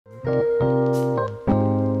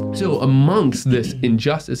So amongst this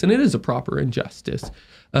injustice, and it is a proper injustice,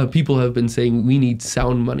 people have been saying we need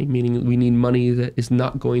sound money, meaning we need money that is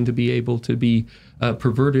not going to be able to be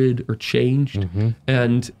perverted or changed.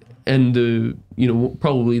 And the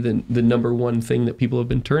probably the number one thing that people have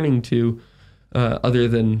been turning to, other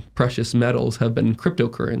than precious metals, have been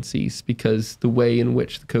cryptocurrencies, because the way in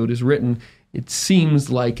which the code is written, it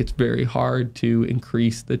seems like it's very hard to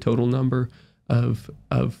increase the total number of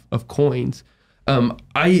coins.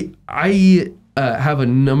 I have a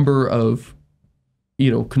number of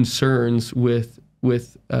concerns with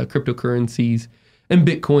cryptocurrencies, and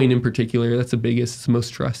Bitcoin in particular. That's the biggest, it's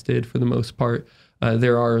most trusted for the most part.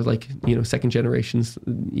 There are second generations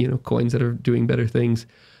coins that are doing better things,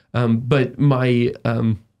 but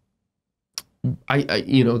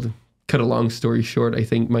cut a long story short, I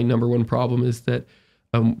think my number one problem is that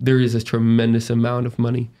there is a tremendous amount of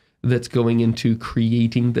money that's going into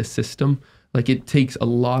creating the system. Like, it takes a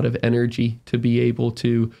lot of energy to be able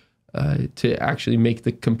to actually make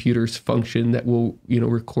the computers function that will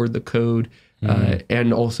record the code,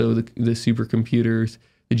 and also the supercomputers,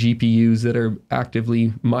 the GPUs that are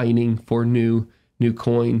actively mining for new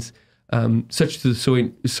coins. Such to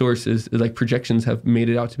the sources, like projections have made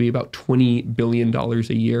it out to be about $20 billion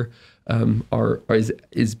a year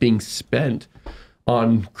is being spent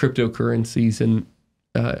on cryptocurrencies, and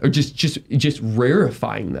or just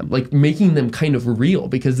rarefying them, like making them kind of real,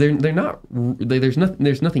 because they're not. There's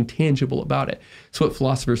nothing tangible about it. It's what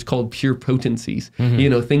philosophers called pure potencies.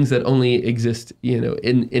 Things that only exist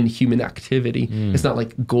in human activity. It's not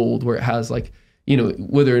like gold, where it has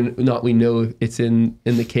whether or not we know it's in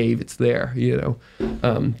the cave, it's there.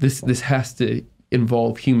 This has to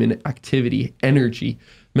involve human activity, energy,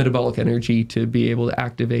 metabolic energy, to be able to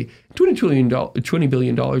activate. $20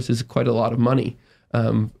 billion is quite a lot of money.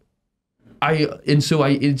 It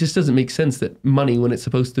just doesn't make sense that money, when it's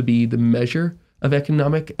supposed to be the measure of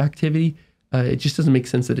economic activity, it just doesn't make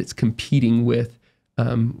sense that it's competing with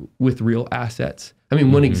real assets. I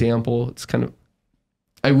mean, one example, it's kind of,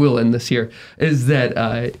 I will end this here, is that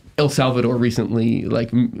El Salvador recently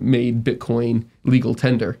made Bitcoin legal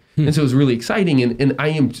tender. And so it was really exciting. And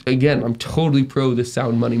I'm totally pro the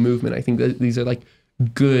sound money movement. I think that these are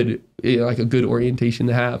good, a good orientation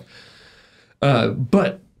to have.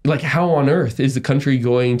 But how on earth is the country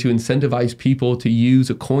going to incentivize people to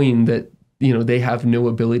use a coin that, they have no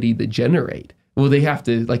ability to generate? Well, they have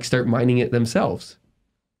to start mining it themselves.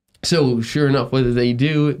 So sure enough, whether they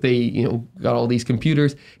do, they got all these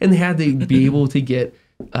computers, and they had to be able to get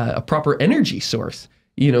a proper energy source,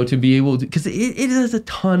 to be able to, because it has a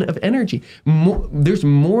ton of energy. There's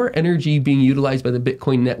more energy being utilized by the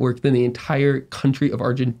Bitcoin network than the entire country of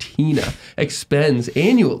Argentina expends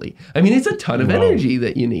annually. I mean, it's a ton of energy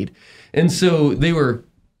that you need. And so they were,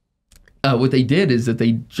 what they did is that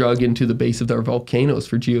they dug into the base of their volcanoes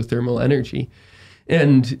for geothermal energy.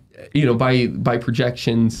 And, by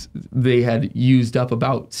projections, they had used up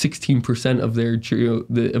about 16% of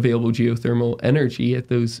the available geothermal energy at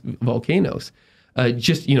those volcanoes.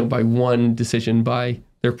 Just, by one decision by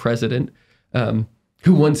their president,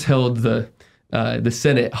 who once held the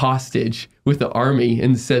Senate hostage with the army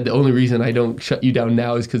and said, the only reason I don't shut you down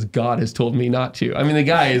now is because God has told me not to. I mean, the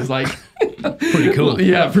guy is pretty cool.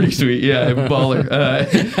 Yeah, pretty sweet. Yeah,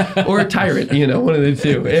 baller. Or a tyrant, one of the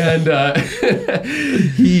two. And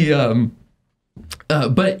he,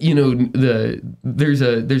 but there's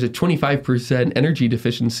a 25% energy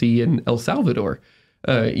deficiency in El Salvador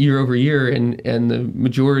year over year, and the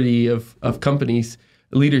majority of companies,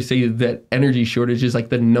 leaders say that energy shortage is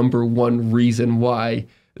the number one reason why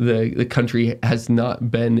the country has not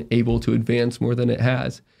been able to advance more than it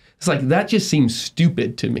has. It's that just seems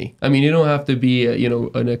stupid to me. I mean, you don't have to be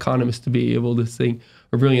an economist to be able to think,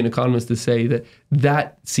 a brilliant economist to say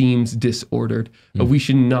that seems disordered. We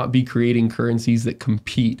should not be creating currencies that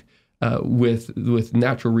compete with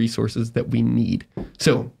natural resources that we need.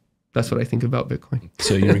 So that's what I think about Bitcoin.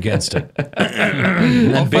 So you're against it.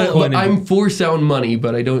 But I'm for sound money,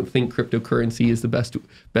 but I don't think cryptocurrency is the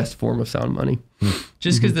best form of sound money.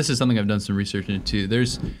 Just because this is something I've done some research into,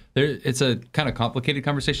 it's a kind of complicated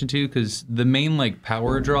conversation too, because the main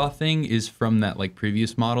power draw thing is from that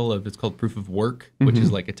previous model of, it's called proof of work, which is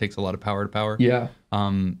it takes a lot of power to power. Yeah.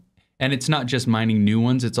 And it's not just mining new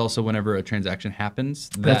ones; it's also whenever a transaction happens,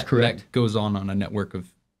 that's correct. That goes on a network of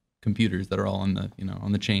computers that are all on the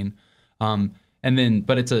on the chain. And then,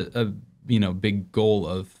 but it's a big goal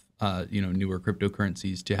of newer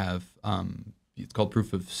cryptocurrencies to have it's called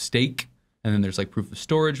proof of stake, and then there's proof of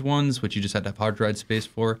storage ones, which you just have to have hard drive space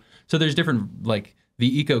for. So there's different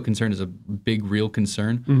the eco concern is a big real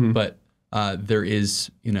concern, but there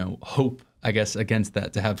is, hope, I guess, against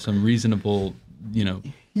that, to have some reasonable,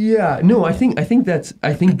 Yeah, no, I think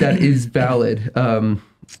that is valid.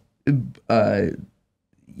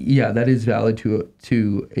 Yeah, that is valid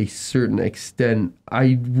to a certain extent.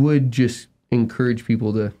 I would just encourage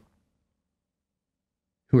people who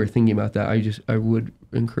are thinking about that. I would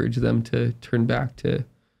encourage them to turn back to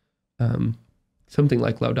something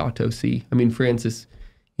like Laudato Si. I mean, Francis,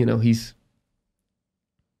 he's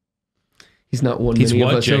not won many of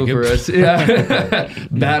us over us. Yeah.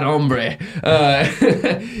 Bad hombre.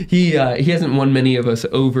 He hasn't won many of us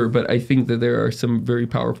over, but I think that there are some very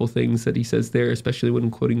powerful things that he says there, especially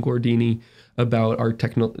when quoting Gordini about our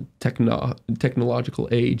technological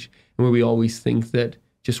age, and where we always think that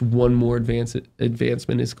just one more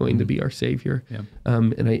advancement is going to be our savior. Yeah.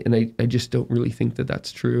 And I just don't really think that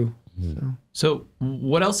that's true. So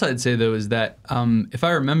what else I'd say, though, is that if I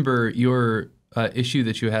remember your issue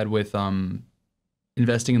that you had with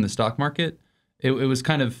investing in the stock market, it was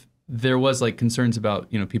kind of, there was like concerns about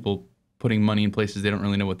people putting money in places they don't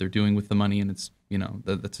really know what they're doing with the money, and it's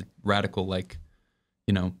that's a radical, like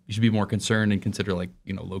you should be more concerned and consider like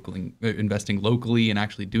investing locally and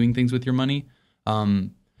actually doing things with your money.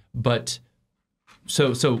 But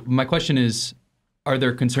so my question is, are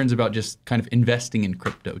there concerns about just kind of investing in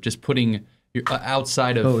crypto, just putting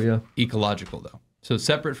outside of ecological, though? So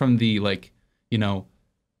separate from the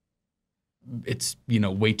it's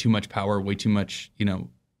way too much power, way too much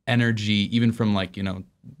energy, even from like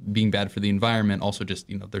being bad for the environment. Also, just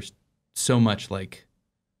there's so much like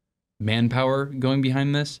manpower going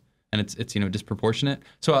behind this, and it's disproportionate.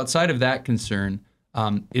 So outside of that concern,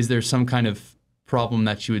 is there some kind of problem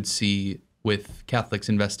that you would see with Catholics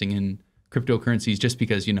investing in cryptocurrencies, just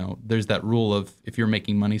because there's that rule of, if you're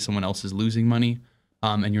making money, someone else is losing money,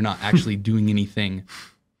 and you're not actually doing anything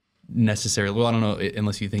necessarily. Well, I don't know,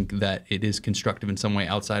 unless you think that it is constructive in some way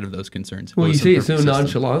outside of those concerns. Well, you say it so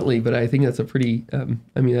nonchalantly, but I think that's a pretty,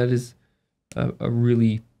 that is a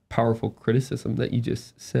really powerful criticism that you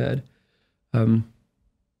just said.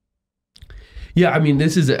 Yeah,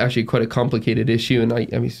 this is actually quite a complicated issue, and I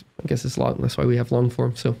guess it's long. That's why we have long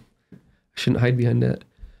form, so I shouldn't hide behind that.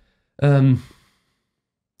 I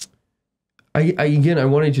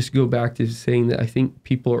want to just go back to saying that I think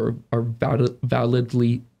people are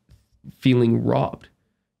validly feeling robbed.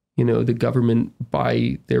 The government,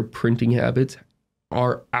 by their printing habits,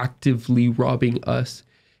 are actively robbing us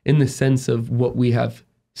in the sense of what we have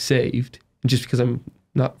saved. Just because I'm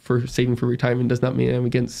not for saving for retirement does not mean I'm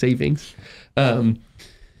against savings.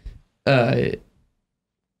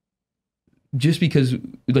 Just because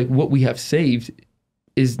like what we have saved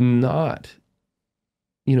is not,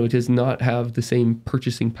 it does not have the same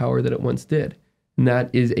purchasing power that it once did. And that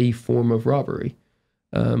is a form of robbery.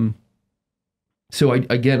 So I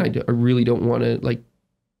really don't want to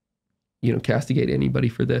castigate anybody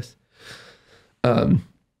for this. When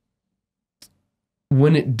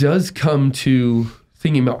it does come to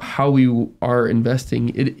thinking about how we are investing,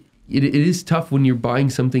 it is tough when you're buying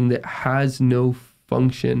something that has no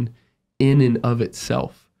function in and of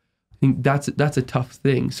itself. I think that's a tough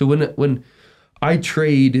thing. So when I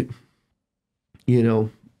trade, a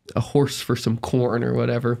horse for some corn or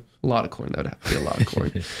whatever, a lot of corn, that would have to be a lot of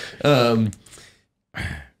corn.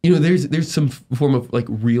 There's some form of like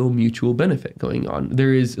real mutual benefit going on.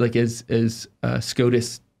 There is, like, as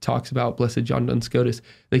Scotus talks about, Blessed John Duns Scotus,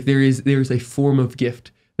 like there's a form of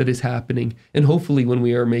gift that is happening. And hopefully when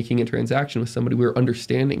we are making a transaction with somebody, we're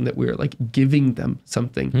understanding that we're like giving them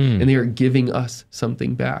something and they are giving us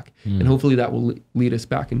something back. And hopefully that will lead us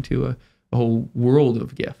back into a whole world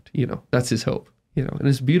of gift. That's his hope, and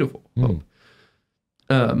it's beautiful hope.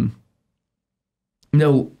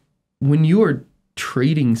 Now, when you are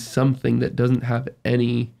trading something that doesn't have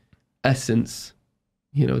any essence,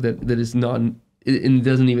 that is it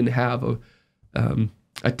doesn't even have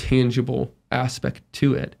a tangible aspect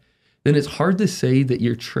to it, then it's hard to say that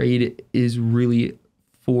your trade is really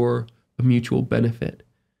for a mutual benefit.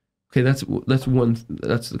 Okay, that's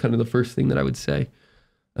kind of the first thing that I would say,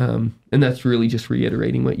 and that's really just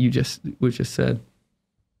reiterating what you just said.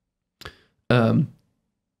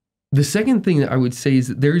 The second thing that I would say is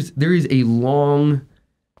that there is a long,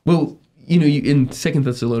 in 2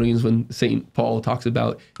 Thessalonians, when St. Paul talks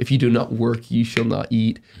about, if you do not work, you shall not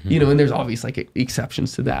eat, and there's obvious like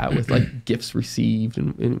exceptions to that with like gifts received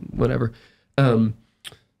and whatever.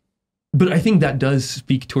 But I think that does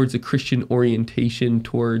speak towards a Christian orientation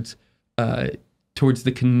towards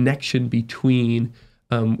the connection between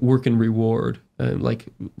work and reward, like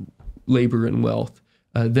labor and wealth,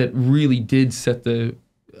 that really did set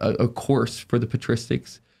a course for the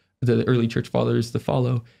patristics, the early church fathers, to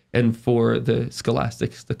follow. and for the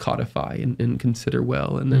scholastics to codify and consider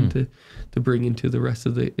well, and then to bring into the rest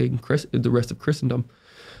of the rest of Christendom.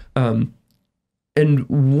 And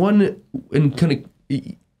kind of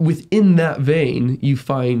within that vein, you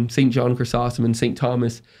find St. John Chrysostom and St.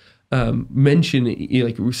 Thomas mention,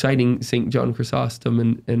 like reciting St. John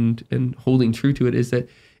Chrysostom and holding true to it, is that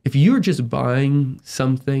if you're just buying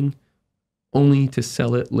something only to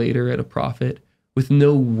sell it later at a profit with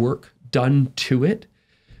no work done to it,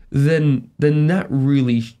 then that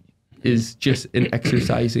really is just an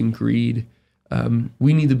exercise in greed.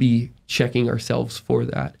 We need to be checking ourselves for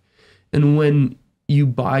that. And when you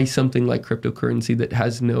buy something like cryptocurrency that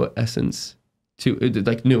has no essence to it,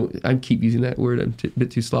 like no, I keep using that word, I'm a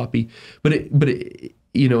bit too sloppy, but it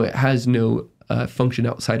it has no function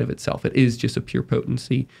outside of itself. It is just a pure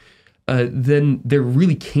potency. Then there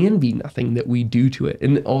really can be nothing that we do to it,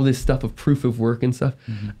 and all this stuff of proof of work and stuff.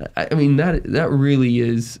 I mean that really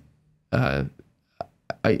is, I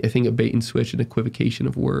think, a bait and switch, an equivocation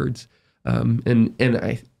of words, and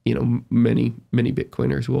I many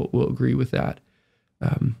Bitcoiners will agree with that.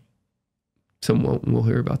 Some won't, and we'll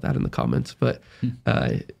hear about that in the comments. But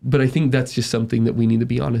I think that's just something that we need to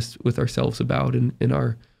be honest with ourselves about in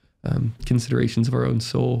our considerations of our own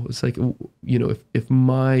soul. It's like, if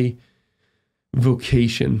my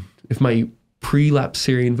vocation, if my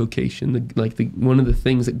pre-lapsarian vocation, one of the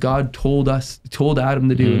things that God told Adam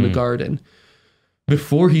to do in the garden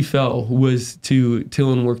before he fell was to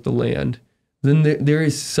till and work the land, then there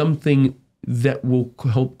is something that will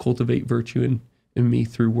help cultivate virtue in me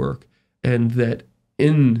through work, and that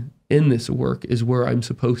in this work is where I'm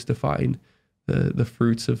supposed to find the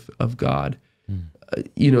fruits of God.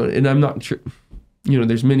 And I'm not sure,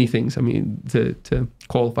 there's many things, I mean, to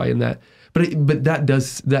qualify in that, but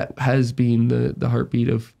that has been the heartbeat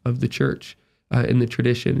of the church in the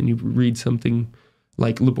tradition. And you read something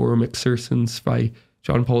like Laborum Exercens by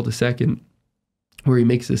John Paul II, where he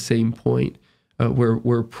makes the same point,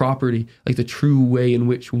 where property, like the true way in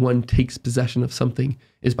which one takes possession of something,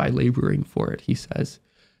 is by laboring for it, he says.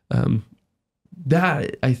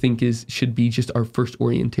 That, I think, should be just our first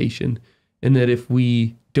orientation, and that if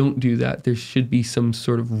we don't do that, there should be some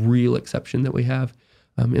sort of real exception that we have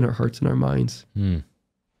in our hearts and our minds. Does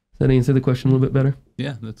that answer the question a little bit better?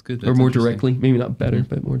 Yeah, that's good. Or more directly, maybe not better,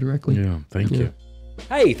 but more directly. Yeah, thank you.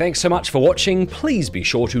 Hey, thanks so much for watching. Please be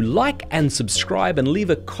sure to like and subscribe and leave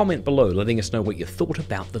a comment below letting us know what you thought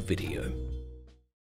about the video.